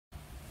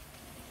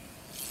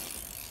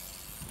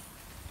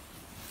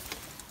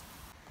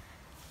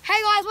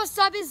guys, what's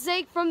up? It's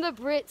Zeke from the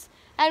Brits,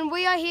 and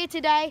we are here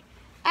today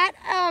at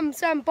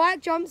some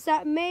bike jumps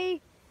that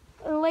me,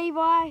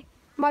 Levi,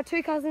 my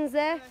two cousins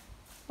there,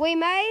 we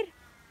made.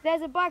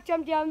 There's a bike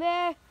jump down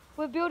there.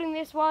 We're building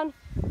this one.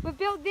 We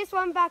built this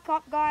one back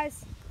up,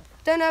 guys.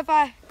 Don't know if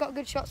I got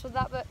good shots with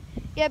that, but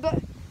yeah,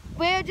 but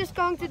we're just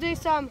going to do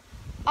some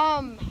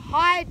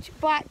high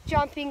bike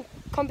jumping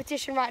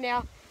competition right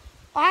now.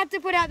 I have to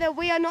put out there,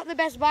 we are not the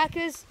best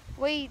bikers.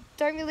 We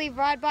don't really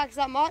ride bikes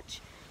that much.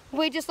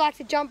 We just like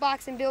to jump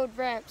bikes and build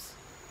ramps.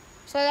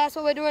 So that's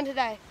what we're doing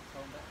today.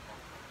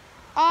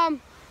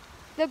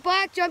 The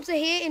bike jumps are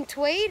here in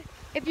Tweed.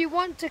 If you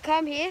want to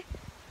come here,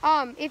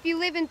 if you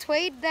live in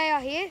Tweed, they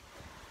are here,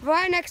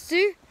 right next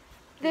to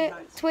the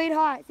Tweed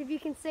Heights. If you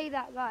can see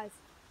that, guys.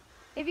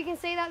 If you can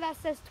see that,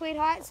 that says Tweed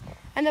Heights,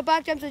 and the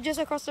bike jumps are just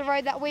across the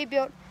road that we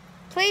built.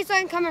 Please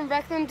don't come and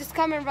wreck them, just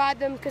come and ride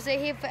them because they're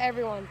here for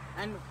everyone.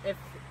 And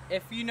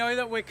if you know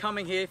that we're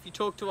coming here, if you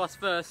talk to us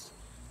first,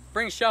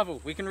 bring a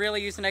shovel. We can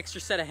really use an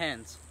extra set of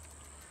hands.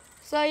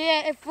 So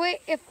yeah, if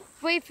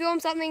we film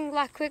something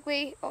like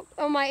quickly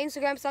on my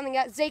Instagram, something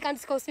at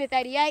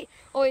Zeke_Smith88,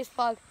 always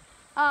plug,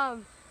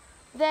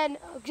 then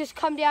just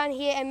come down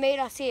here and meet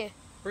us here.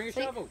 Bring a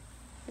shovel.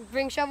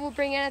 Bring shovel,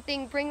 bring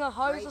anything, bring a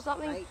hose or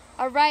something,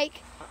 a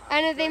rake,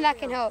 anything that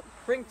can help.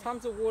 Bring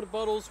tons of water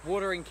bottles,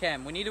 watering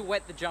can. We need to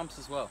wet the jumps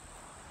as well.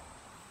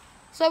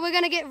 So we're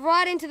going to get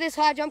right into this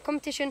high jump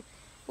competition.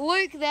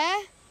 Luke there,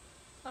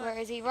 where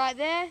is he? Right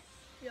there.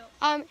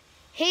 Yep.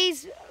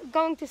 He's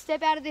going to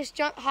step out of this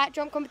height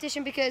jump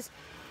competition because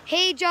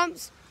he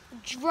jumps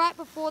right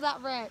before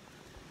that ramp.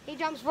 He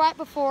jumps right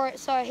before it,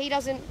 so he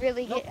doesn't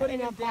really get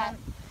enough height.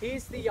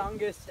 He's the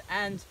youngest,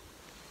 and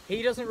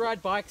he doesn't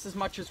ride bikes as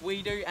much as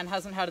we do and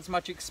hasn't had as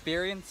much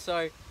experience,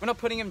 so we're not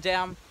putting him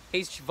down.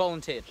 He's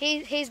volunteered.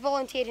 He's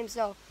volunteered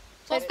himself.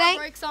 So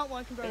brakes aren't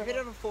working very well. A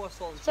bit of a force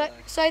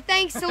so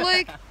thanks to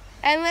Luke,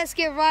 and let's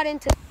get right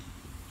into it.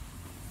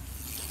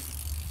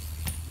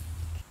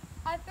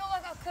 I feel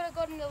like I could have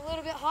gotten a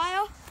little bit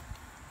higher,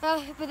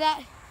 but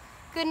that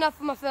good enough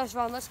for my first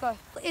run. Let's go.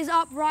 Is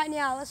up right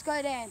now. Let's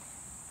go, Dan.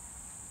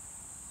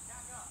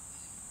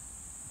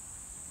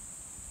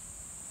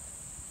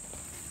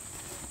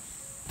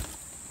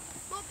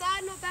 Not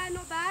bad, not bad,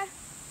 not bad.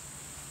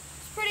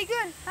 It's pretty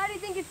good. How do you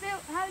think it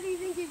felt? How do you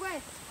think you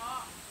went?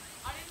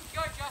 I didn't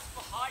go just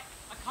for height.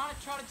 I kind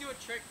of tried to do a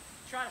trick,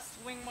 try to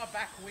swing my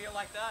back wheel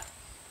like that.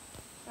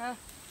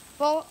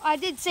 Well, I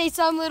did see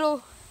some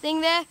little thing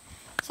there.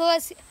 So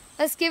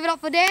let's give it up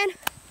for Dan.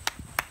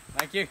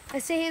 Thank you.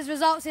 Let's see his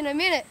results in a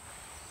minute.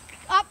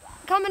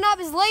 Coming up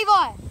is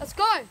Levi. Let's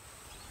go.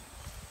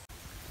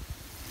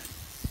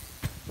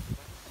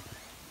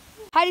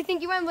 How do you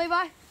think you went,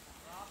 Levi?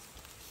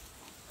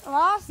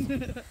 Last?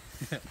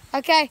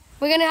 Okay,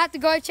 we're going to have to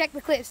go check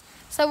the clips.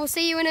 So we'll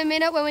see you in a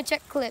minute when we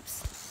check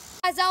clips.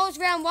 Guys, that was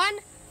round one.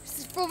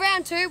 For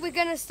round two, we're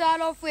going to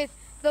start off with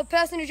the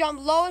person who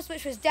jumped lowest,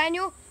 which was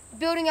Daniel,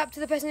 building up to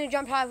the person who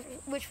jumped high,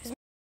 which was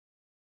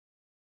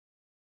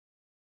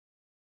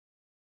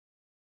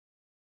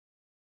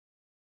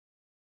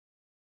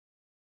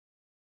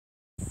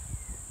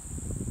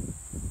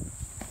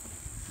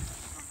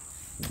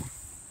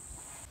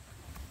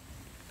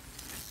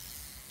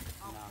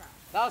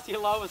That was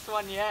your lowest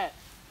one yet.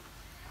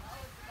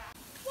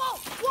 Whoa,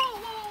 whoa,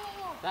 whoa,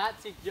 whoa, whoa.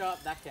 That's a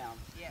jump. That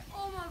counts. Yeah.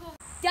 Oh my God.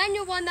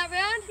 Daniel won that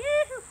round.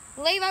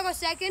 Levi got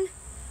second.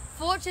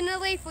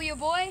 Fortunately for your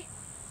boy,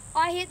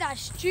 I hit that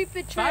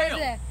stupid tree over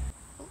there.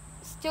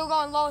 Still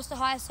going lowest to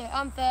highest, so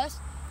I'm first.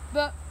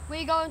 But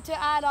we're going to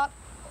add up,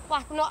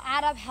 like not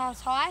add up how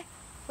high.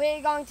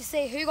 We're going to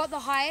see who got the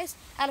highest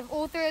out of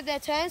all three of their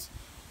turns.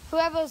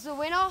 Whoever's the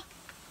winner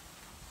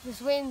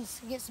just wins,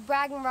 gets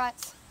bragging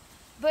rights.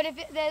 But if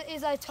there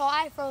is a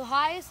tie for the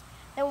highest,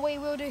 then we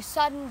will do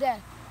sudden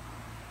death.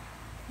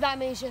 That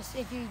means just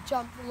if you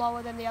jump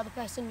lower than the other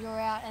person, you're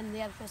out and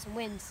the other person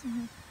wins.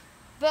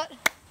 But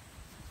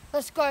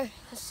let's go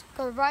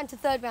right into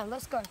third round.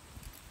 Let's go.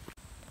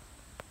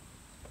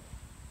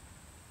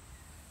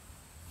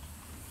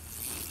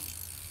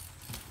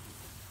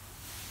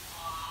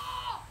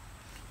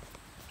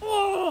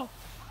 Oh!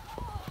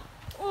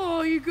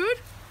 Oh, you good?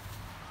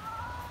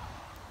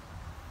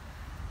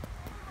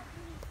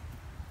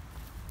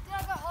 Did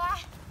I go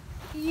high?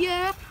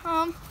 Yeah,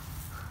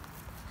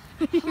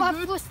 My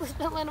foot slipped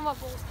and landed on my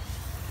balls.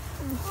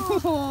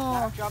 Oh.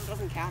 That jump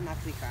doesn't count,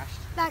 that's we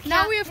crashed.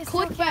 Now we have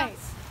clickbait.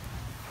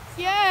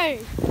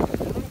 Yay!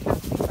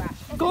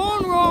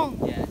 Gone wrong.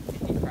 Yeah,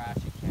 if you crash,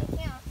 it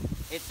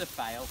counts. It's a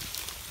fail.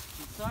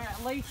 So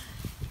at least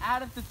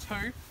out of the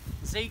two,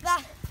 Zeke's...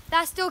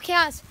 That still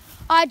counts.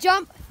 I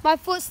jumped, my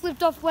foot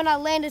slipped off when I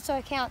landed, so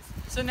it counts.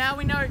 So now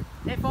we know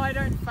if I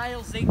don't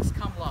fail, Zeke's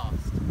come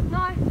last.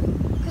 No,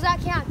 because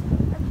that counts.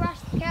 A crash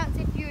counts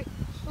if you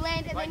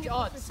land and then you...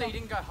 So you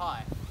didn't go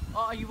high.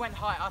 Oh, you went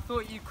high. I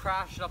thought you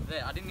crashed up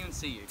there. I didn't even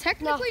see you.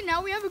 Technically,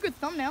 now we have a good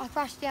I thumbnail.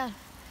 crashed down.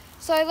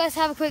 So let's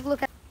have a quick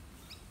look at...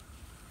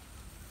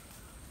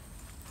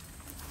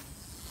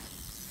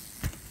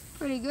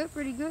 Pretty good,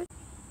 pretty good.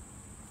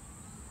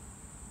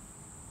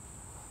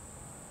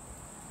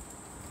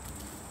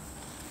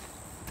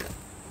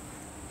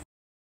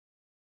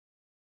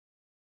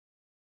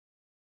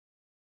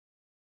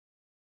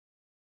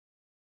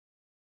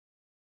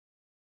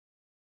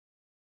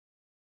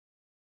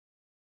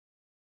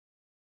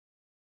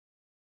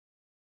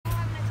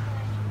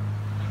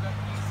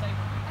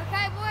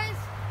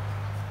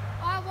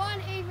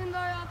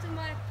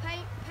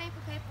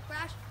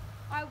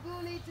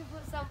 will need to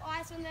put some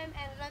ice on them,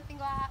 and I don't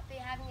think I'll be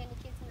having any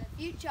kids in the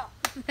future.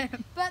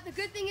 But the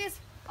good thing is,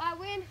 I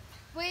win.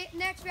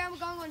 Next round we're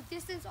going on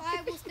distance.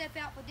 I will step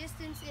out for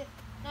distance if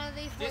none of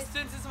these boys.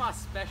 Distance is my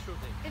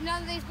specialty. If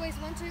none of these boys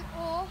want to,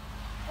 or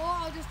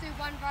I'll just do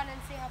one run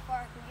and see how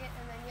far I can get,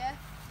 and then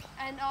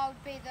and I'll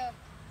be the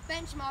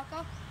bench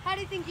marker. How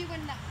do you think you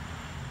win that?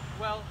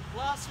 Well,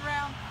 last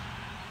round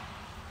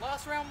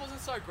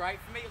wasn't so great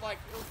for me. Like,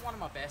 it was one of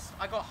my best.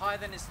 I got higher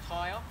than his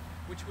tire,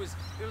 which was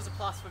a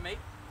plus for me.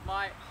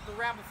 The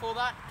round before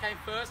that came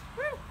first.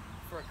 Woo!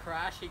 For a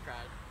crash, he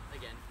crashed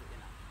again.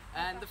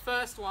 And the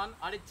first one,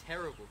 I did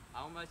terrible.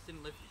 I almost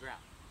didn't lift the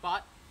ground.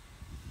 But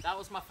that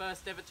was my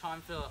first ever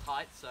time for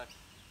height, so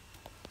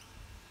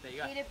there you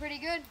go. He did pretty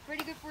good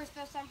for his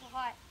first time for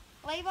height.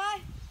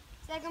 Levi,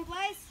 second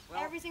place,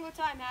 Well, every single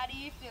time. How do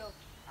you feel?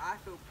 I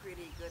feel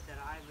pretty good that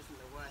I wasn't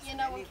the worst. Yeah,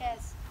 no one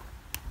cares.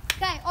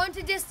 Okay, on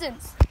to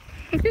distance.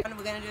 And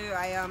we're going to do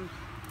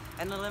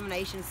an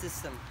elimination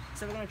system.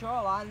 So we're going to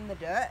draw a line in the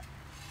dirt.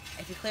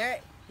 If you clear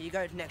it, you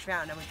go to the next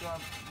round, and we draw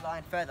a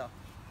line further.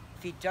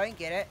 If you don't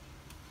get it,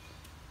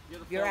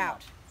 you're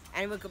out.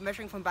 And we're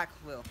measuring from back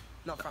wheel,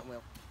 not front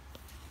wheel.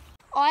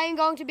 I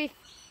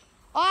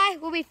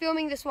will be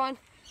filming this one.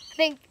 I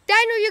think,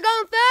 Daniel, you're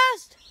going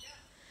first.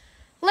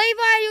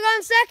 Levi, you're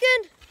going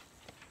second.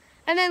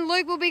 And then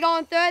Luke will be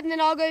going third, and then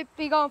I'll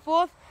be going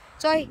fourth.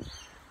 So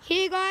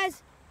here,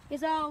 guys,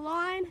 is our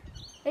line.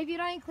 If you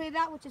don't clear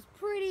that, which is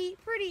pretty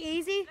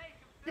easy,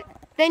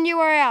 then you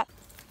are out.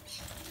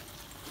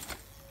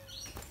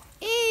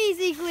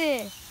 Easy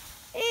clear.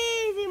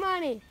 Easy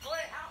money.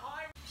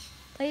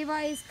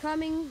 Levi is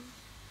coming.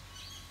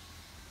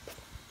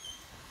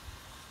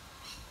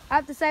 I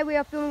have to say we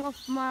are filming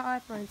off my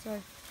iPhone,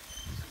 so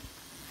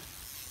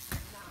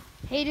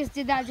he just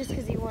did that just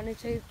because he wanted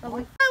to.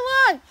 Probably.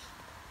 Hello!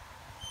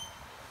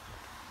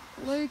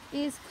 Luke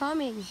is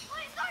coming.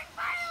 Please don't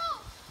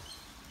fail!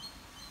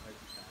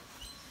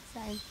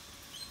 Same.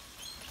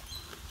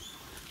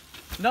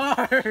 No!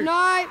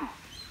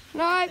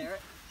 No.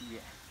 Yeah.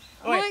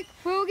 Luke,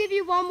 we'll give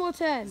you one more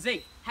turn.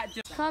 Zeke,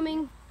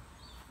 Coming.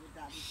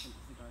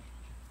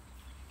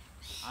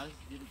 I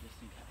just did it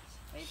just in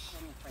case.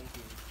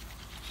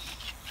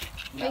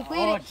 He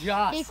cleared it.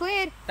 Just. He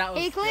cleared. That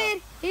was He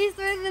cleared. He's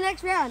through to the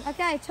next round.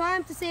 Okay,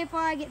 time to see if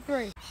I get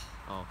through.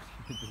 Oh,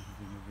 this is in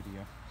the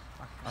video.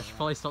 I should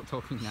probably stop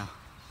talking now.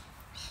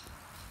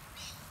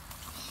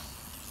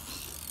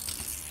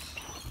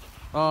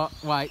 Oh,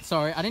 wait,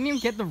 sorry. I didn't even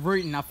get the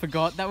route and I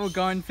forgot that we're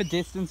going for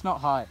distance,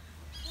 not height.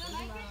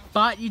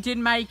 But you did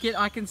make it.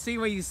 I can see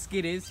where your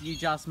skid is. You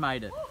just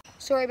made it.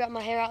 Sorry about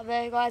my hair out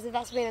there, guys, if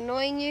that's been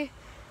annoying you.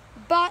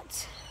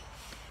 But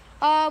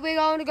we're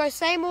going to go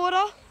same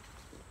order.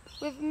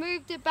 We've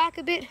moved it back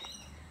a bit,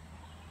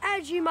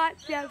 as you might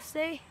be able to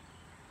see.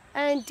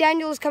 And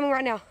Daniel is coming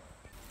right now.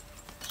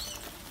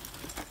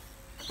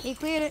 He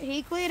cleared it.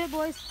 He cleared it,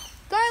 boys.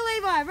 Go,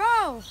 Levi.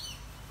 Roll.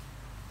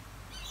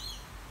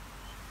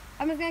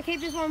 I'm just going to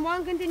keep this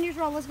one continuous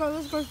roll. Let's go.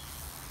 Let's go.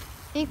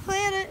 He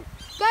cleared it.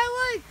 Go,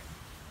 Luke.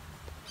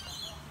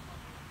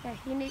 Okay,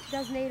 he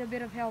does need a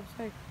bit of help,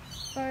 so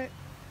go.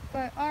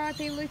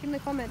 RIP Luke in the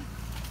comment.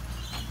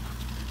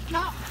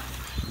 No.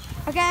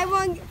 Okay,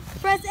 everyone,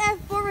 press F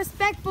for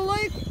respect for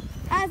Luke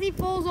as he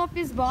falls off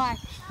his bike.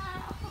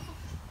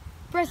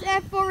 Press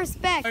F for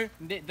respect. So,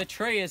 the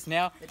tree is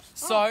now.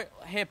 So,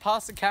 here,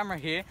 pass the camera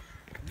here.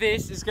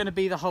 This is going to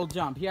be the whole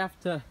jump. You have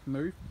to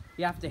move.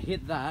 You have to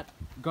hit that.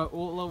 Go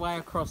all the way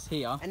across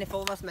here. And if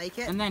all of us make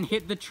it. And then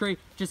hit the tree.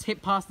 Just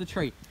hit past the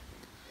tree.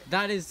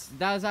 That is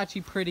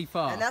actually pretty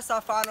far. And that's our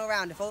final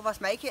round. If all of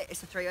us make it,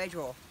 it's a three-way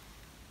draw.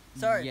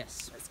 So,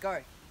 yes. Let's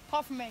go.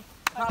 Apart from me.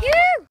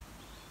 You!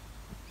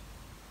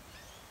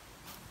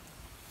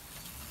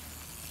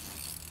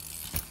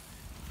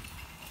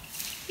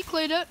 He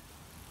cleared it.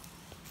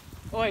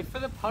 Oi, for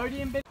the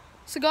podium bit.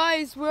 So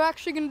guys, we're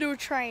actually going to do a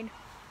train.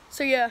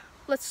 So yeah,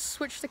 let's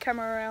switch the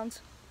camera around.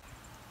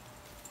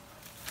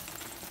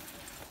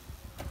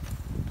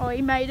 Oh,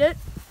 he made it.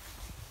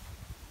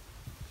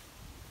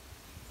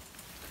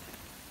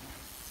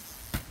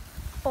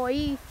 Oh,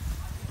 I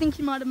think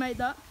he might have made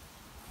that.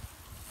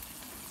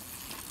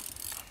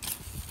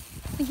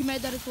 I think he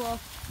made that as well.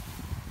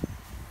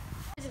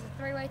 This is a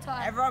three-way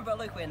tie. Everyone but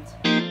Luke wins.